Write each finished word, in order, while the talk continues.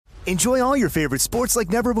Enjoy all your favorite sports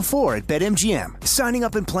like never before at BetMGM. Signing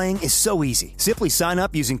up and playing is so easy. Simply sign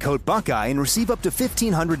up using code Buckeye and receive up to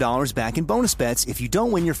 $1,500 back in bonus bets if you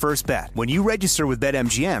don't win your first bet. When you register with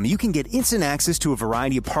BetMGM, you can get instant access to a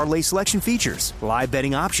variety of parlay selection features, live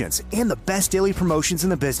betting options, and the best daily promotions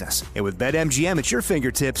in the business. And with BetMGM at your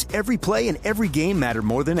fingertips, every play and every game matter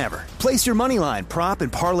more than ever. Place your moneyline, prop,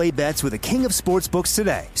 and parlay bets with the king of sportsbooks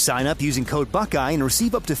today. Sign up using code Buckeye and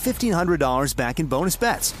receive up to $1,500 back in bonus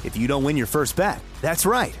bets if you don't win your first bet. That's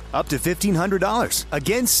right, up to $1,500.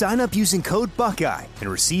 Again, sign up using code Buckeye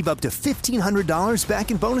and receive up to $1,500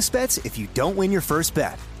 back in bonus bets if you don't win your first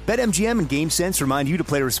bet. BetMGM and GameSense remind you to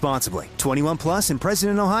play responsibly. 21 plus and present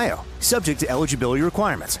in Ohio. Subject to eligibility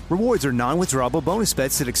requirements. Rewards are non-withdrawable bonus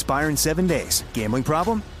bets that expire in 7 days. Gambling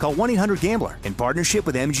problem? Call 1-800-GAMBLER in partnership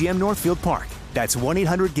with MGM Northfield Park. That's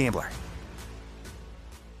 1-800-GAMBLER.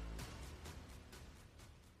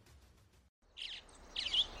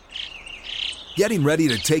 Getting ready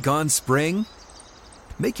to take on spring?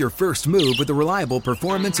 Make your first move with the reliable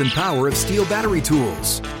performance and power of Steel battery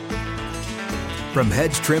tools. From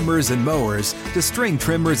hedge trimmers and mowers to string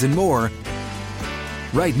trimmers and more,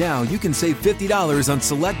 right now you can save $50 on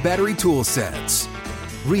select battery tool sets.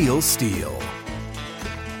 Real Steel.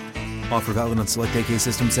 Offer valid on select AK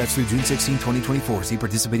system sets through June 16, 2024. See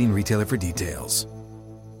participating retailer for details.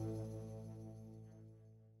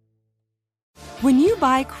 When you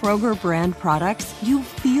buy Kroger brand products, you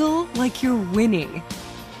feel like you're winning.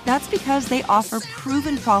 That's because they offer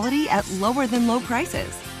proven quality at lower than low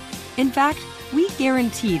prices. In fact, we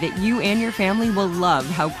guarantee that you and your family will love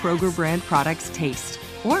how Kroger brand products taste,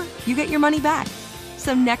 or you get your money back.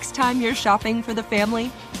 So next time you're shopping for the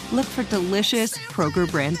family, look for delicious Kroger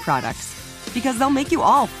brand products, because they'll make you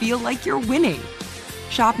all feel like you're winning.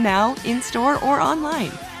 Shop now, in-store, or online.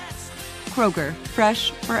 Kroger, fresh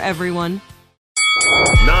for everyone.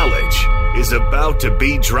 Knowledge is about to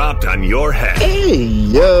be dropped on your head. Hey,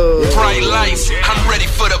 yo. Bright lights, I'm ready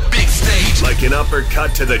for the big stage. Like an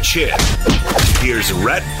uppercut to the chin. Here's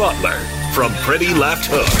Rhett Butler from Pritty Left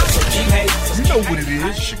Hook. You know what it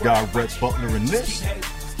is. It's your guy, Rhett Butler, and this.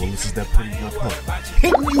 Well, this is that Pritty Left Hook.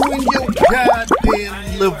 Hitting you in your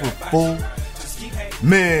goddamn liver, fool.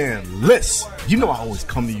 Man, listen. You know I always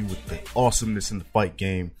come to you with the awesomeness in the fight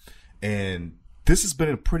game. And this has been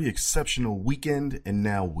a pretty exceptional weekend and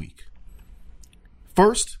now week.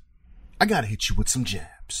 First, I got to hit you with some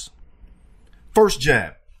jabs. First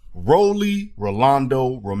jab,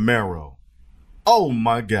 Rolando Romero. Oh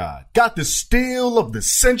my God. Got the steal of the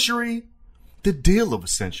century, the deal of a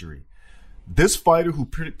century. This fighter who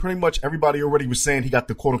pretty much everybody already was saying he got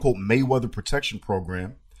the quote-unquote Mayweather protection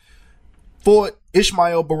program, fought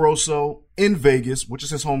Ishmael Barroso in Vegas, which is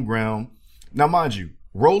his home ground. Now, mind you,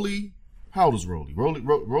 Rolly, how old is Rolly?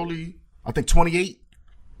 Rolly, I think 28.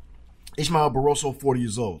 Ishmael Barroso, 40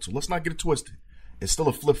 years old. So let's not get it twisted. It's still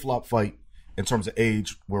a flip-flop fight in terms of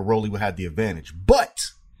age where Rolly would have the advantage.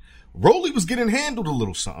 But Rolly was getting handled a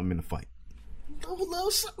little something in the fight. A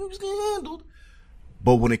little something was getting handled.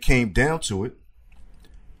 But when it came down to it,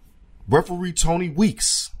 referee Tony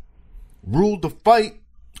Weeks ruled the fight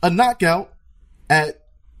a knockout at,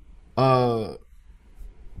 what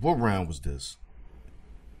round was this?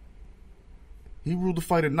 He ruled the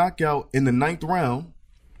fight a knockout in the 9th round.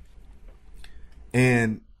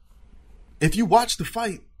 And if you watch the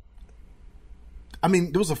fight, I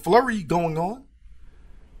mean, there was a flurry going on,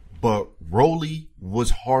 but Rolly was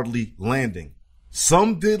hardly landing.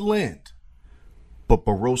 Some did land, but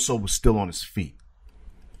Barroso was still on his feet.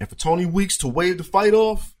 And for Tony Weeks to wave the fight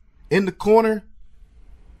off in the corner,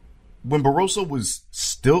 when Barroso was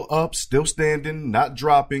still up, still standing, not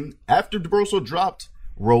dropping, after Barroso dropped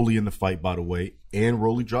Rolly in the fight, by the way, and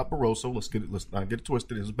Rolly dropped Barroso. Let's not get it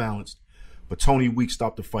twisted. It was balanced. But Tony Weeks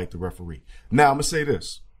stopped the fight, the referee. Now, I'm going to say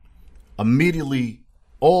this. Immediately,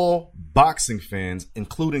 all boxing fans,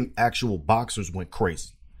 including actual boxers, went crazy.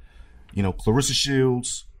 You know, Clarissa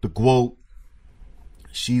Shields, the GWOAT,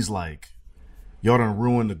 she's like, y'all done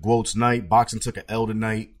ruined the GWOAT's night. Boxing took an L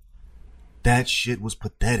tonight. That shit was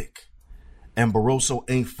pathetic. And Barroso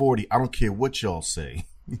ain't 40. I don't care what y'all say.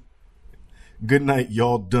 Good night,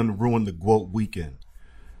 y'all done ruined the GWOAT weekend.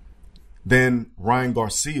 Then Ryan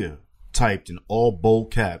Garcia typed in all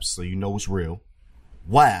bold caps, so you know it's real.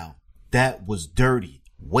 Wow, that was dirty.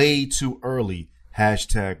 Way too early.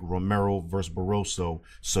 Hashtag Romero versus Barroso,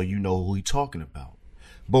 so you know who he talking about.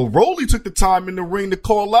 But Rolly took the time in the ring to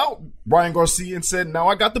call out Ryan Garcia and said, now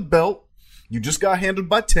I got the belt. You just got handled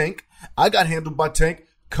by Tank. I got handled by Tank.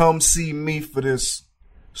 Come see me for this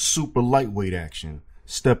super lightweight action.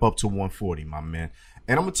 Step up to 140, my man.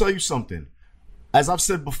 And I'm going to tell you something. As I've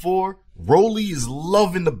said before, Rolly is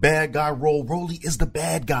loving the bad guy role. Rolly is the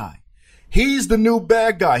bad guy. He's the new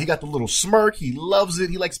bad guy. He got the little smirk. He loves it.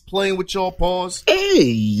 He likes playing with y'all paws. Hey,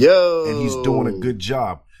 yo. And he's doing a good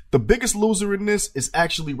job. The biggest loser in this is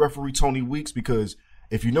actually referee Tony Weeks, because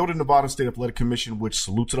if you know the Nevada State Athletic Commission, which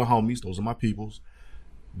salute to the homies, those are my peoples,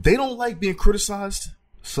 they don't like being criticized.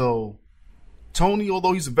 So Tony,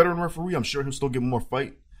 although he's a veteran referee, I'm sure he'll still get more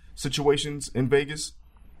fight situations in Vegas.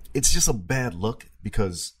 It's just a bad look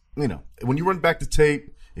because, you know, when you run back the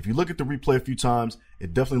tape, if you look at the replay a few times,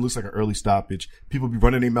 it definitely looks like an early stoppage. People be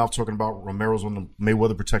running their mouth talking about Romero's on the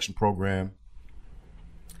Mayweather protection program,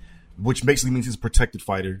 which basically means he's a protected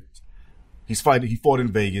fighter. He fought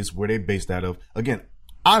in Vegas, where they based out of. Again,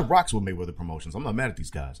 I rocks with Mayweather Promotions. I'm not mad at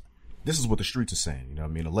these guys. This is what the streets are saying, you know what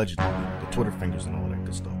I mean? Allegedly, the Twitter fingers and all that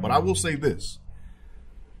good stuff. But I will say this.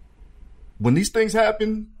 When these things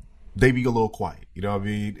happen, they be a little quiet. You know what I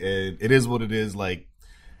mean? And it is what it is. Like,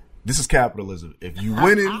 this is capitalism. If you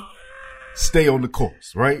winning, stay on the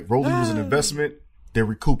course, right? Rolly was an investment. They're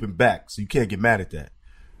recouping back, so you can't get mad at that.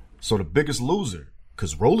 So the biggest loser,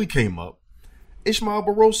 because Rolly came up, Ishmael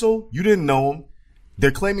Barroso, you didn't know him.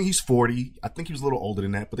 They're claiming he's 40. I think he was a little older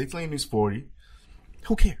than that, but they claim he's 40.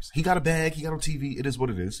 Who cares? He got a bag. He got on TV. It is what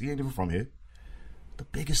it is. He ain't even from here. The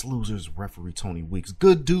biggest loser is referee Tony Weeks.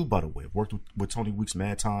 Good dude, by the way. Worked with Tony Weeks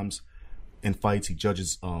mad times in fights. He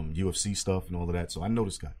judges UFC stuff and all of that. So I know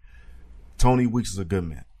this guy. Tony Weeks is a good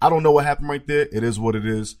man. I don't know what happened right there. It is what it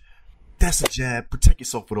is. That's a jab. Protect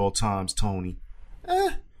yourself at all times, Tony.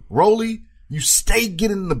 Rolly, you stay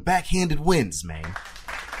getting the backhanded wins, man.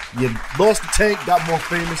 You lost the tank, got more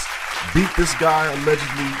famous, beat this guy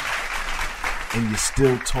allegedly, and you're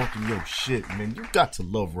still talking your shit, man. You got to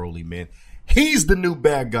love Rolly, man. He's the new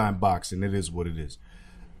bad guy in boxing. It is what it is.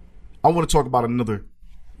 I want to talk about another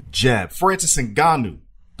jab. Francis Ngannou,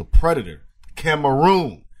 the Predator,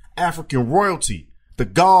 Cameroon, African royalty. The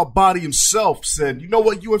God body himself said, you know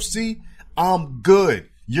what, UFC? I'm good.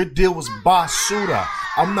 Your deal was basura.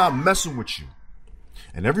 I'm not messing with you.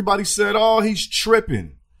 And everybody said, oh, he's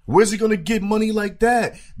tripping. Where's he going to get money like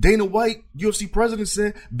that? Dana White, UFC president,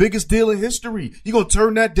 said, biggest deal in history. You going to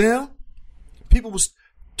turn that down? People was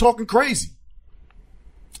talking crazy.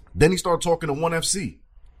 Then he started talking to ONE FC,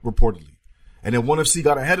 reportedly. And then ONE FC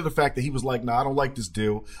got ahead of the fact that he was like, nah, I don't like this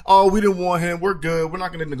deal. Oh, we didn't want him. We're good. We're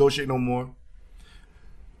not going to negotiate no more.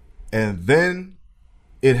 And then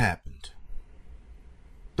it happened.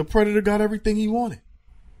 The Predator got everything he wanted.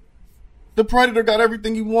 The Predator got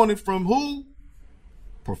everything he wanted from who?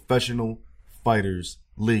 Professional Fighters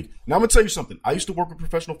League. Now, I'm going to tell you something. I used to work with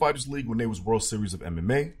Professional Fighters League when they was World Series of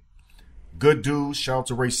MMA. Good dudes. Shout out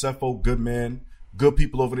to Ray Sefo. Good man. Good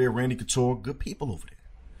people over there. Randy Couture. Good people over there.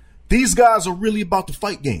 These guys are really about the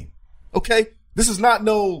fight game. Okay? This is not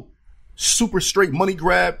no super straight money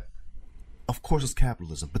grab. Of course, it's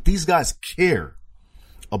capitalism. But these guys care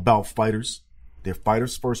about fighters. They're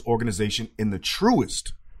fighters first organization in the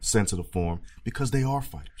truest sense of the form because they are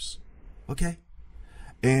fighters. Okay?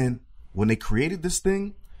 And when they created this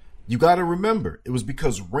thing, you got to remember, it was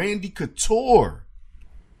because Randy Couture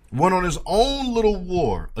went on his own little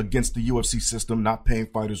war against the UFC system, not paying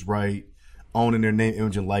fighters right, owning their name,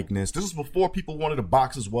 image, and likeness. This is before people wanted to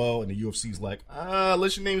box as well, and the UFC's like,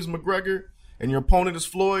 unless your name is McGregor and your opponent is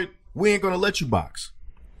Floyd, we ain't going to let you box.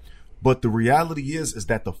 But the reality is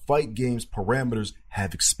that the fight game's parameters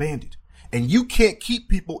have expanded, and you can't keep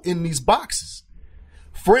people in these boxes.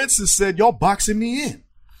 Francis said, y'all boxing me in.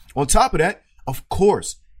 On top of that, of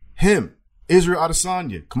course, him, Israel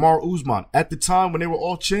Adesanya, Kamaru Usman, at the time when they were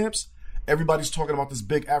all champs, everybody's talking about this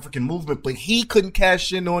big African movement, but he couldn't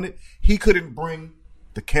cash in on it. He couldn't bring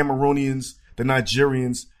the Cameroonians, the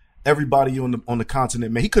Nigerians, everybody on the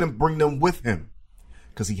continent, man. He couldn't bring them with him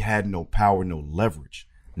because he had no power, no leverage.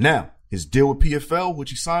 Now, his deal with PFL, which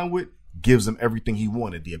he signed with, gives him everything he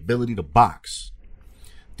wanted. The ability to box,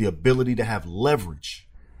 the ability to have leverage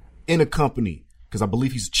in a company, because I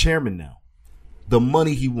believe he's chairman now, the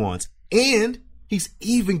money he wants, and he's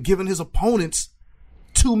even given his opponents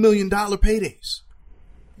 $2 million paydays.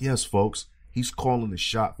 Yes, folks, he's calling the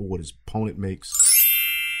shot for what his opponent makes.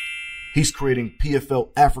 He's creating PFL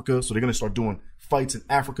Africa, so they're going to start doing fights in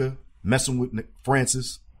Africa, messing with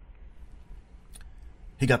Francis.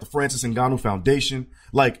 He got the Francis Ngannou Foundation.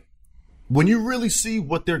 Like, when you really see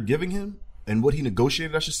what they're giving him and what he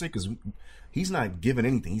negotiated, I should say, because he's not giving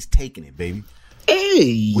anything. He's taking it, baby.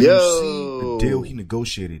 Hey, when you see the deal he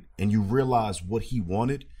negotiated and you realize what he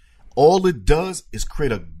wanted, all it does is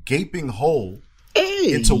create a gaping hole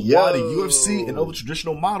into why the UFC and other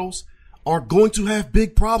traditional models are going to have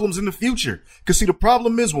big problems in the future. Because, see, the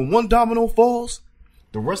problem is when one domino falls,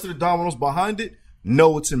 the rest of the dominoes behind it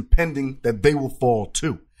know it's impending that they will fall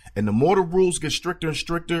too. And the more the rules get stricter and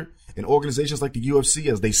stricter in organizations like the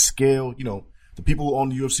UFC as they scale, the people who own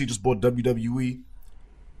the UFC just bought WWE.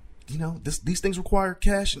 These things require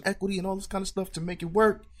cash and equity and all this kind of stuff to make it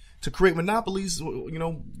work, to create monopolies.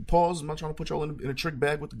 Pause. I'm not trying to put y'all in a trick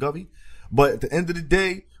bag with the Govy. But at the end of the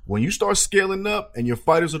day, when you start scaling up and your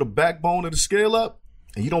fighters are the backbone of the scale up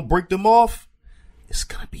and you don't break them off, it's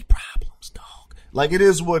going to be problems, dog. Like, it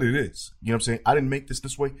is what it is. You know what I'm saying? I didn't make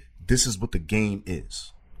this way. This is what the game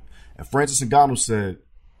is. And Francis Ngannou said,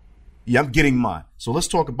 yeah, I'm getting mine. So let's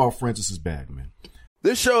talk about Francis's bag, man.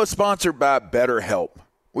 This show is sponsored by BetterHelp.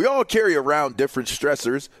 We all carry around different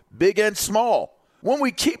stressors, big and small. When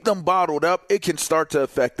we keep them bottled up, it can start to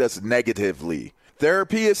affect us negatively.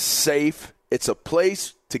 Therapy is safe. It's a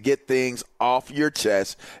place to get things off your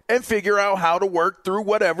chest and figure out how to work through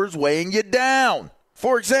whatever's weighing you down.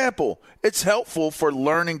 For example, it's helpful for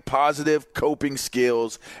learning positive coping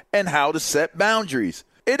skills and how to set boundaries.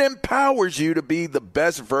 It empowers you to be the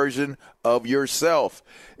best version of yourself.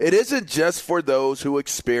 It isn't just for those who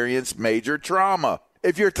experience major trauma.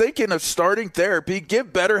 If you're thinking of starting therapy,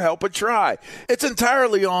 give BetterHelp a try. It's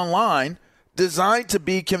entirely online, designed to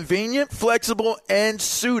be convenient, flexible, and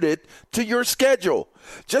suited to your schedule.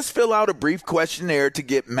 Just fill out a brief questionnaire to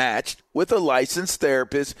get matched with a licensed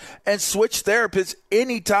therapist and switch therapists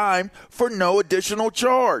anytime for no additional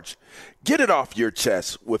charge. Get it off your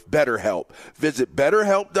chest with BetterHelp. Visit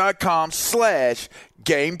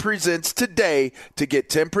BetterHelp.com/GamePresents today to get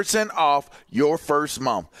 10% off your first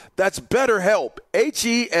month. That's BetterHelp,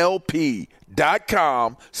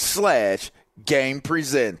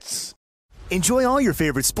 HELP.com/GamePresents. Enjoy all your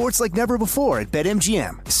favorite sports like never before at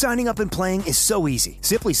BetMGM. Signing up and playing is so easy.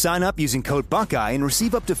 Simply sign up using code Buckeye and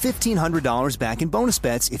receive up to $1,500 back in bonus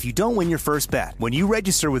bets if you don't win your first bet. When you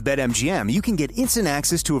register with BetMGM, you can get instant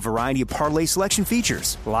access to a variety of parlay selection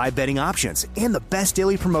features, live betting options, and the best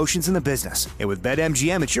daily promotions in the business. And with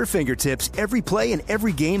BetMGM at your fingertips, every play and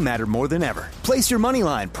every game matter more than ever. Place your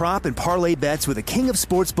moneyline, prop, and parlay bets with the king of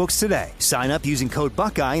sportsbooks today. Sign up using code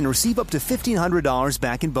Buckeye and receive up to $1,500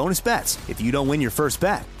 back in bonus bets if you don't win your first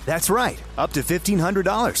bet. That's right, up to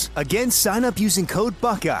 $1,500. Again, sign up using code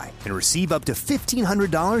Buckeye and receive up to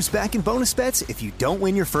 $1,500 back in bonus bets if you don't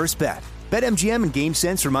win your first bet. BetMGM and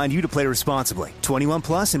GameSense remind you to play responsibly. 21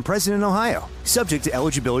 plus and present in Ohio. Subject to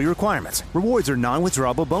eligibility requirements. Rewards are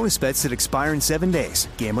non-withdrawable bonus bets that expire in 7 days.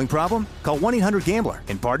 Gambling problem? Call 1-800-GAMBLER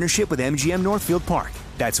in partnership with MGM Northfield Park.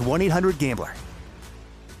 That's 1-800-GAMBLER.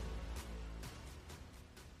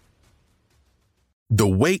 The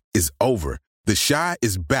wait is over. The Chi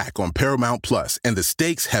is back on Paramount Plus, and the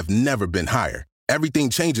stakes have never been higher. Everything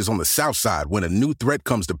changes on the South Side when a new threat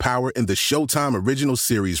comes to power in the Showtime original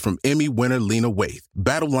series from Emmy winner Lena Waithe.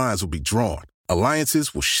 Battle lines will be drawn,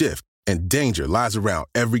 alliances will shift, and danger lies around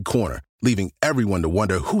every corner, leaving everyone to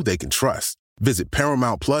wonder who they can trust. Visit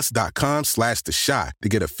ParamountPlus.com/The Chi to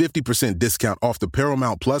get a 50% discount off the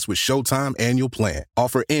Paramount Plus with Showtime annual plan.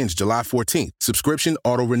 Offer ends July 14th. Subscription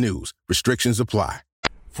auto-renews. Restrictions apply.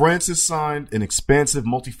 Francis signed an expansive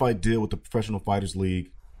multi-fight deal with the Professional Fighters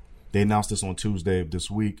League. They announced this on Tuesday of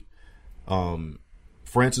this week.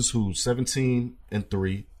 Francis, who's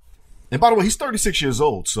 17-3. And by the way, he's 36 years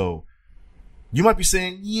old, so you might be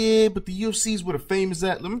saying, yeah, but the UFC is where the fame is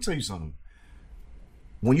at. Let me tell you something.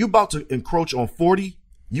 When you're about to encroach on 40,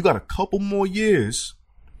 you got a couple more years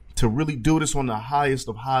to really do this on the highest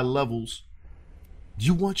of high levels.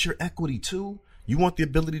 You want your equity too. You want the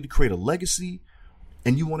ability to create a legacy,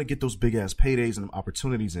 and you want to get those big-ass paydays and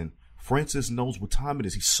opportunities. And Francis knows what time it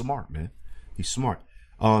is. He's smart, man. He's smart.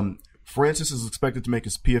 Francis is expected to make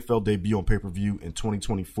his PFL debut on pay-per-view in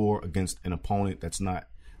 2024 against an opponent that's not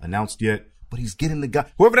announced yet. But he's getting the guy.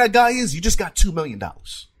 Whoever that guy is, you just got $2 million.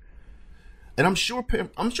 And I'm sure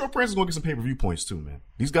Francis is going to get some pay-per-view points too, man.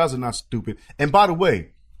 These guys are not stupid. And by the way,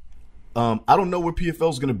 I don't know where PFL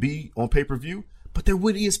is going to be on pay-per-view, but they're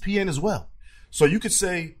with ESPN as well. So you could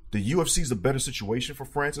say the UFC is a better situation for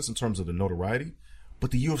Francis in terms of the notoriety,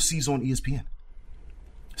 but the UFC is on ESPN.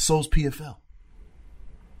 So's PFL.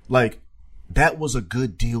 Like, that was a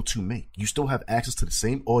good deal to make. You still have access to the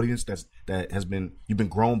same audience you've been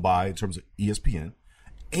grown by in terms of ESPN,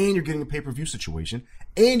 and you're getting a pay-per-view situation,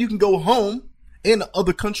 and you can go home in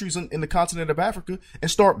other countries in the continent of Africa and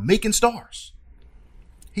start making stars.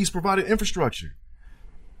 He's provided infrastructure,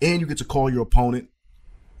 and you get to call your opponent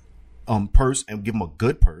purse and give him a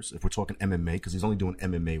good purse if we're talking MMA, because he's only doing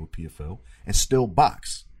MMA with PFL, and still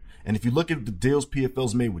box. And if you look at the deals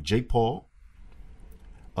PFL's made with Jake Paul,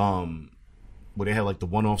 where they had like the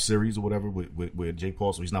one-off series or whatever with Jake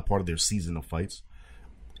Paul, so he's not part of their season of fights.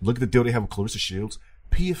 Look at the deal they have with Clarissa Shields.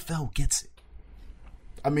 PFL gets it.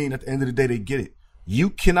 I mean, at the end of the day, they get it. You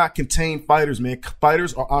cannot contain fighters, man.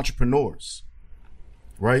 Fighters are entrepreneurs,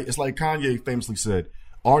 right? It's like Kanye famously said,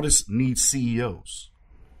 artists need CEOs,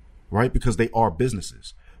 right? Because they are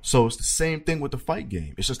businesses. So it's the same thing with the fight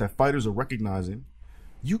game. It's just that fighters are recognizing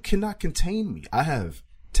you cannot contain me. I have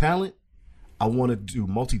talent. I want to do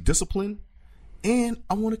multidiscipline, and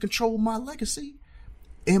I want to control my legacy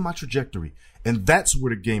and my trajectory. And that's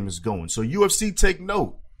where the game is going. So UFC, take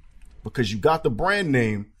note, because you got the brand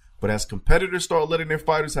name, but as competitors start letting their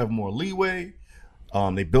fighters have more leeway,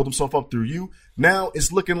 they build themselves up through you. Now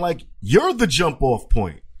it's looking like you're the jump off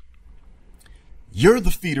point. You're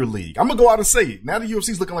the feeder league. I'm going to go out and say it. Now the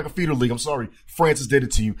UFC's looking like a feeder league. I'm sorry. Francis did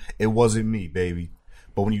it to you. It wasn't me, baby.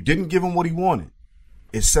 But when you didn't give him what he wanted,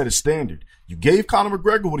 it set a standard. You gave Conor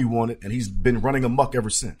McGregor what he wanted, and he's been running amok ever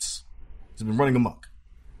since. He's been running amok.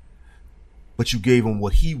 But you gave him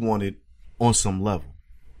what he wanted on some level,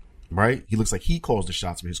 right? He looks like he calls the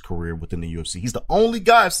shots for his career within the UFC. He's the only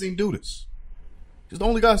guy I've seen do this. He's the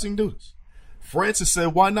only guy I've seen do this. Francis said,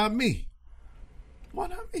 why not me? Why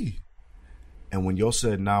not me? And when y'all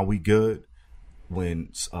said, nah, we good,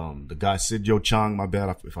 when the guy Sid Yo Chang, my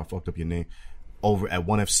bad if I fucked up your name, over at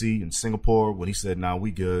 1FC in Singapore, when he said, nah,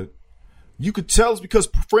 we good, you could tell it's because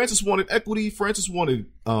Francis wanted equity. Francis wanted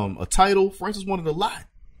a title. Francis wanted a lot.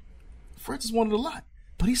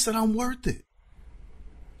 But he said, I'm worth it.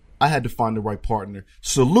 I had to find the right partner.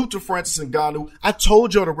 Salute to Francis Ngannou. I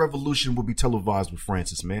told y'all the revolution would be televised with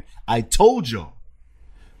Francis, man. I told y'all.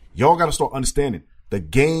 Y'all got to start understanding. The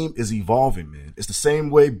game is evolving, man. It's the same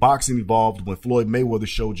way boxing evolved when Floyd Mayweather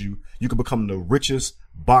showed you could become the richest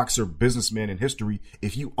boxer businessman in history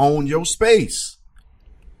if you own your space.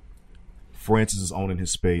 Francis is owning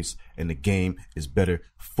his space, and the game is better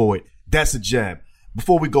for it. That's a jab.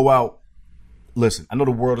 Before we go out, listen, I know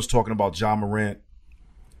the world is talking about Ja Morant.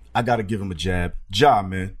 I got to give him a jab. Ja,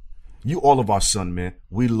 man, you all of our son, man.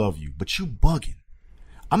 We love you, but you bugging.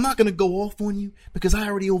 I'm not going to go off on you because I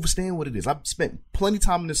already understand what it is. I've spent plenty of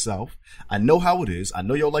time in the South. I know how it is. I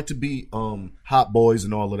know y'all like to be hot boys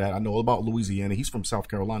and all of that. I know all about Louisiana. He's from South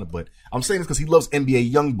Carolina, but I'm saying this because he loves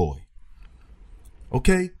NBA Youngboy.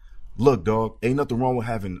 Okay? Look, dog, ain't nothing wrong with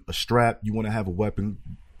having a strap. You want to have a weapon.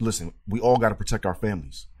 Listen, we all got to protect our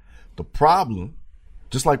families. The problem,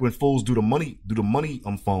 just like when fools do the money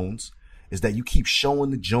phones, is that you keep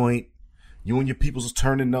showing the joint. You and your peoples is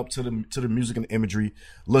turning up to the music and the imagery.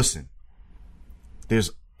 Listen, there's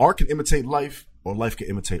art can imitate life or life can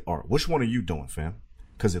imitate art. Which one are you doing, fam?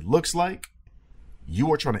 Because it looks like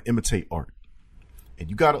you are trying to imitate art. And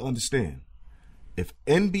you got to understand, if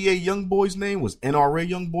NBA Youngboy's name was NRA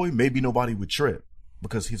Youngboy, maybe nobody would trip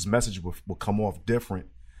because his message will come off different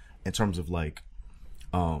in terms of like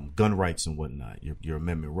gun rights and whatnot, your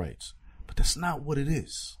amendment rights. But that's not what it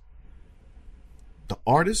is. The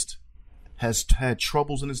artist has had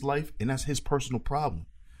troubles in his life, and that's his personal problem.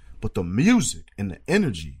 But the music and the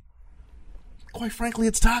energy, quite frankly,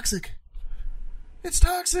 it's toxic. It's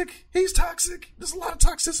toxic. He's toxic. There's a lot of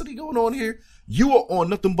toxicity going on here. You are on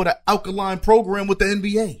nothing but an alkaline program with the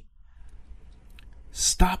NBA.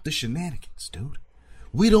 Stop the shenanigans, dude.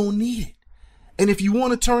 We don't need it. And if you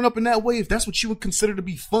want to turn up in that way, if that's what you would consider to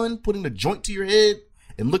be fun, putting a joint to your head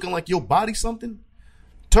and looking like your body something,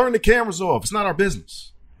 turn the cameras off. It's not our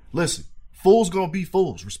business. Listen, fools gonna be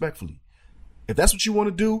fools, respectfully. If that's what you want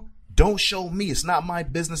to do, don't show me. It's not my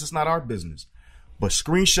business. It's not our business. But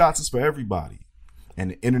screenshots is for everybody.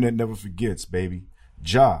 And the internet never forgets, baby.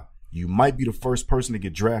 Ja, you might be the first person to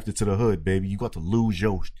get drafted to the hood, baby. You about to lose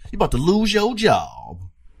your job.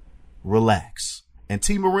 Relax. And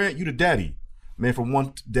T. Morant, you the daddy. Man, from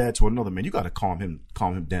one dad to another, man, you got to calm him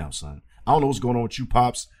down, son. I don't know what's going on with you,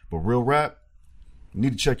 Pops, but real rap, you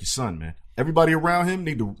need to check your son, man. Everybody around him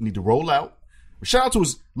need to roll out. Shout out to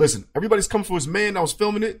listen, everybody's coming for his man that was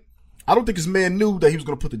filming it. I don't think his man knew that he was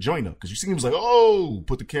going to put the joint up because you see him was like, oh,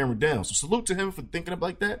 put the camera down. So salute to him for thinking of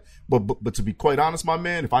like that. But to be quite honest, my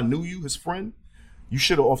man, if I knew you, his friend, you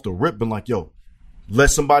should have off the rip been like, yo, let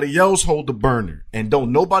somebody else hold the burner. And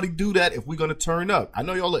don't nobody do that if we're going to turn up. I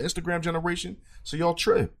know y'all are Instagram generation, so y'all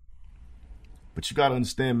trip. But you got to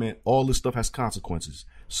understand, man, all this stuff has consequences.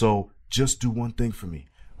 So just do one thing for me.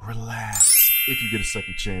 Relax. If you get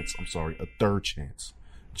a third chance.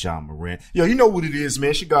 Ja Morant. Yo, you know what it is,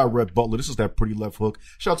 man. She got Rhett Butler. This is that pretty left hook.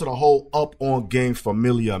 Shout out to the whole Up On Game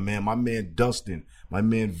familia, man. My man Dustin, my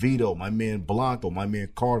man Vito, my man Blanco, my man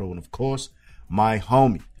Cardo, and of course, my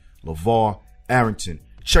homie, LeVar Arrington.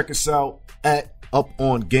 Check us out at Up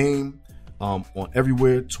On Game on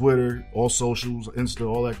everywhere, Twitter, all socials, Insta,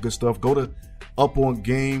 all that good stuff. Go to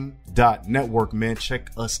upongame.network, man.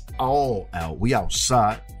 Check us all out. We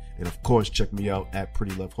outside. And of course, check me out at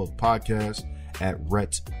Pritty Left Hook Podcast, at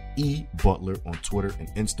Rhett E. Butler on Twitter and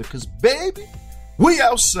Insta. Because, baby, we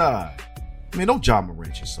outside. Man, don't John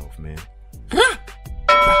Morant yourself, man.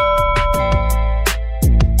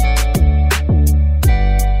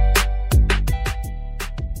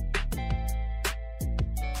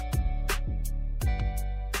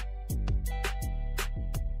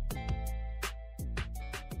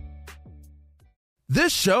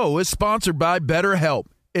 This show is sponsored by BetterHelp.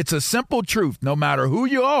 It's a simple truth. No matter who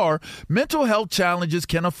you are, mental health challenges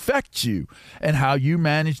can affect you, and how you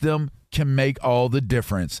manage them can make all the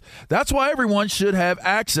difference. That's why everyone should have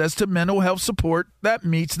access to mental health support that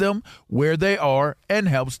meets them where they are and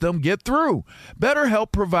helps them get through.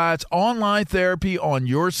 BetterHelp provides online therapy on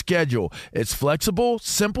your schedule. It's flexible,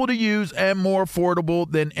 simple to use, and more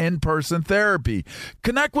affordable than in-person therapy.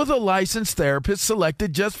 Connect with a licensed therapist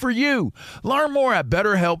selected just for you. Learn more at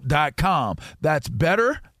BetterHelp.com. That's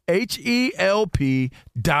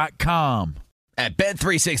BetterHelp.com. At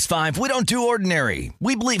Bet365, we don't do ordinary.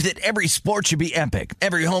 We believe that every sport should be epic.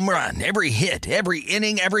 Every home run, every hit, every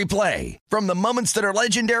inning, every play. From the moments that are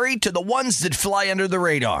legendary to the ones that fly under the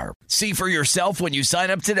radar. See for yourself when you sign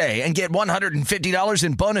up today and get $150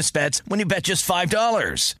 in bonus bets when you bet just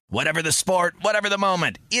 $5. Whatever the sport, whatever the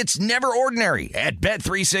moment, it's never ordinary at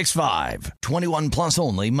Bet365. 21 plus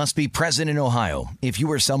only. Must be present in Ohio. If you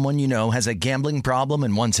or someone you know has a gambling problem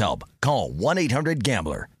and wants help, call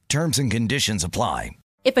 1-800-GAMBLER. Terms and conditions apply.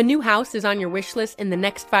 If a new house is on your wish list in the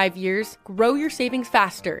next 5 years, grow your savings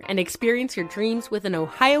faster and experience your dreams with an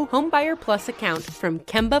Ohio Homebuyer Plus account from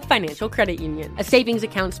Kemba Financial Credit Union. A savings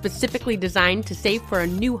account specifically designed to save for a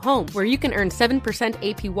new home, where you can earn 7%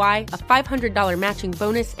 APY, a $500 matching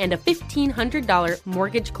bonus, and a $1,500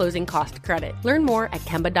 mortgage closing cost credit. Learn more at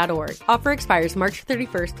Kemba.org. Offer expires March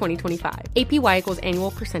 31st, 2025. APY equals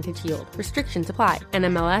annual percentage yield. Restrictions apply.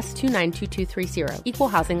 NMLS 292230. Equal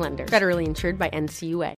housing lender. Federally insured by NCUA.